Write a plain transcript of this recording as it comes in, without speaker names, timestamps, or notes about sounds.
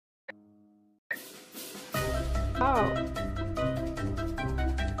Oh,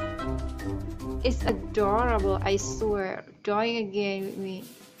 it's adorable, I swear. Join again with me.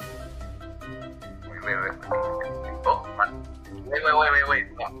 Wait. Oh, wait.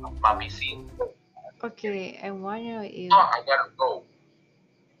 My PC. Okay, I wonder you. Oh, I gotta go.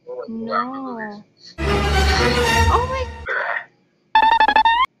 No. Oh my.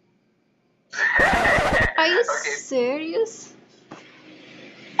 Are you Okay. serious?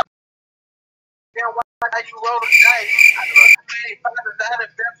 Yeah, why you roll the dice? I know the same father died and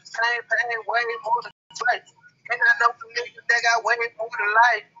felt the same pain, way more than twice. And I know some niggas that got way more than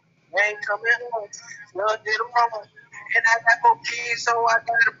life. They ain't coming home. Love did them wrong. And I got no kids, so I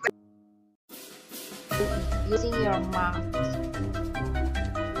gotta play. Using your mouth.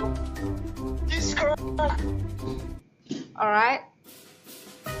 This girl. Alright?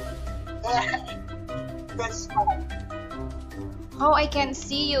 That's How I can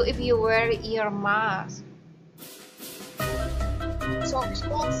see you if you wear your mask? so you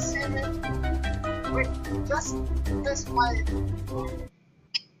want to see me? Wait, just my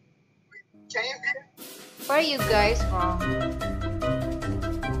came here. Where are you guys from?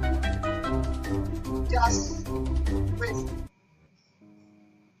 Just wait.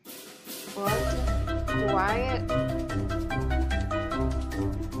 What? Quiet?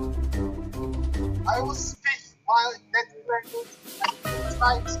 I will speak my native language.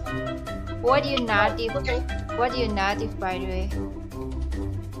 Right. What you native? Okay. What you native, by the way?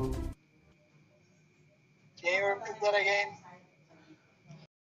 Can you repeat that again?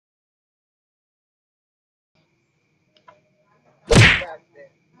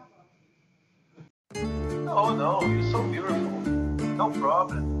 Oh no, you're so beautiful. No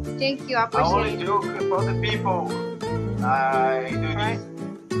problem. Thank you, I only appreciate it. joke for the people. I do Right.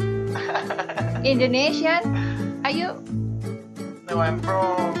 this. Indonesian? Are you? No, I'm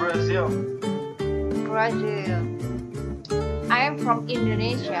from Brazil. Brazil. I am from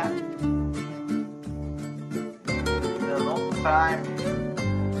Indonesia. In a long time,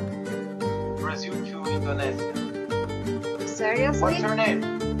 Brazil to Indonesia. Seriously? What's your name?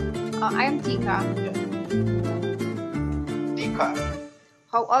 I am Tika. Tika.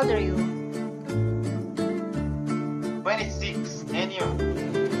 How old are you? 26. And you?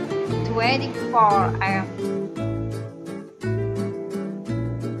 24. I am.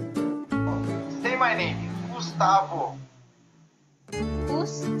 Say my name. Gustavo.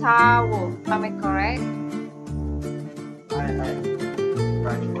 Gustavo. Am I correct? I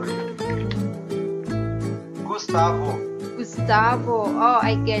right for you. Gustavo. Gustavo. Oh,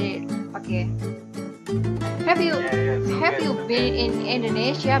 I get it. Okay. Have you been in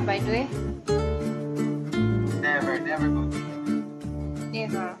Indonesia, by the way? Never go.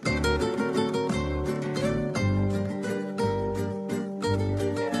 Never.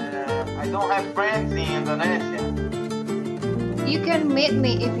 I don't have friends in Indonesia. You can meet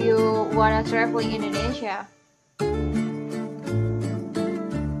me if you wanna travel in Indonesia.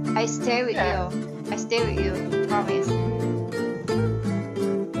 I stay with you. I stay with you. Promise.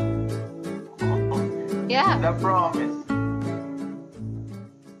 Yeah. The promise.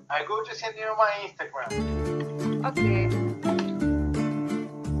 I go to send you my Instagram. Okay.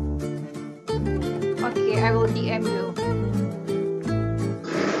 Okay, I will DM you.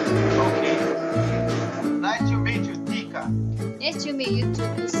 Okay. Nice to meet you, Tika. Nice to meet you too,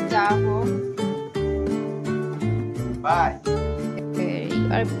 Gustavo. Bye.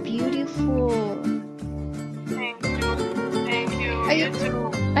 You are beautiful. Thank you.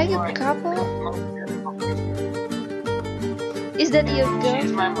 Are you a couple? Is that your girl?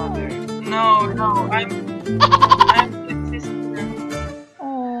 She's my mother. No, I'm his sister.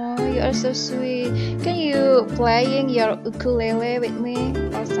 Oh, you are so sweet. Can you playing your ukulele with me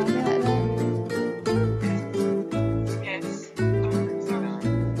or something like that? Yes.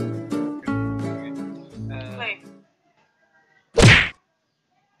 Play.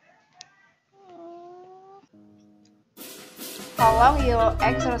 How long you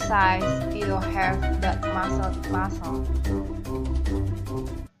exercise you have that muscle?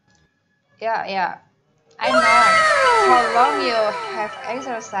 Yeah. I know. How long you have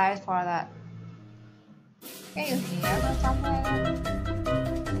exercise for that? Can you hear or something like that?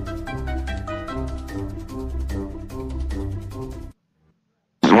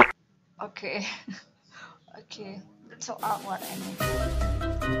 Okay. Okay. That's so awkward, I mean.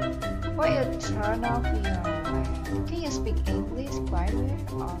 Why you turn off your lamp? Can you speak English, by the way,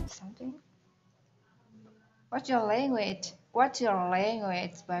 or something? What's your language, by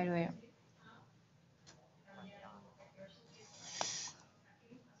the way?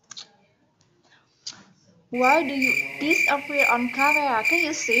 Why do you disappear on camera? Can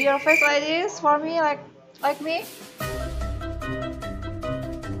you see your face like this for me? Like, Like me?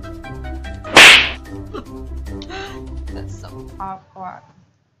 That's so awkward.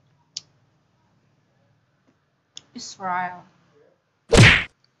 Israel.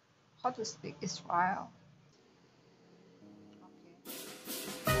 How to speak Israel? Okay.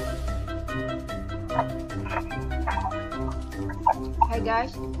 Hi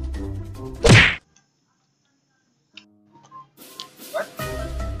guys. What?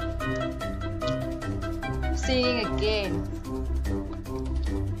 Singing again.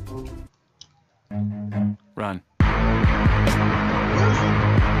 Run.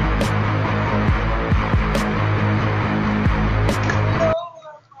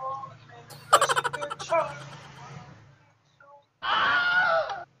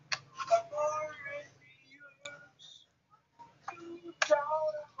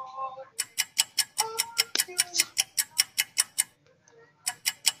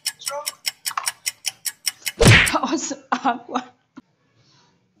 That was awkward.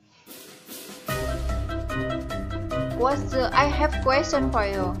 What's the? I have question for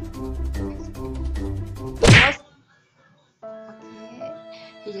you. What's okay?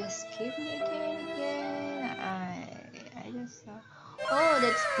 He just keep me again, again. I just saw. Oh,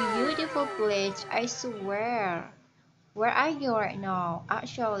 that's beautiful place. I swear. Where are you right now?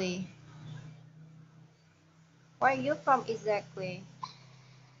 Actually, where are you from exactly?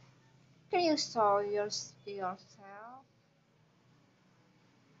 Can you show yourself?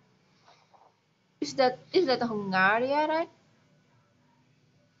 Is that Hungary, right?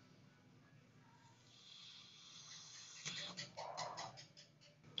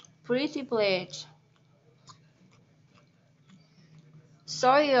 Pretty place.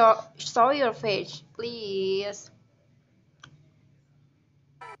 Show your face, please.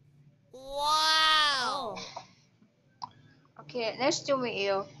 Wow! Oh, okay, nice to meet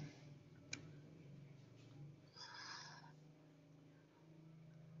you.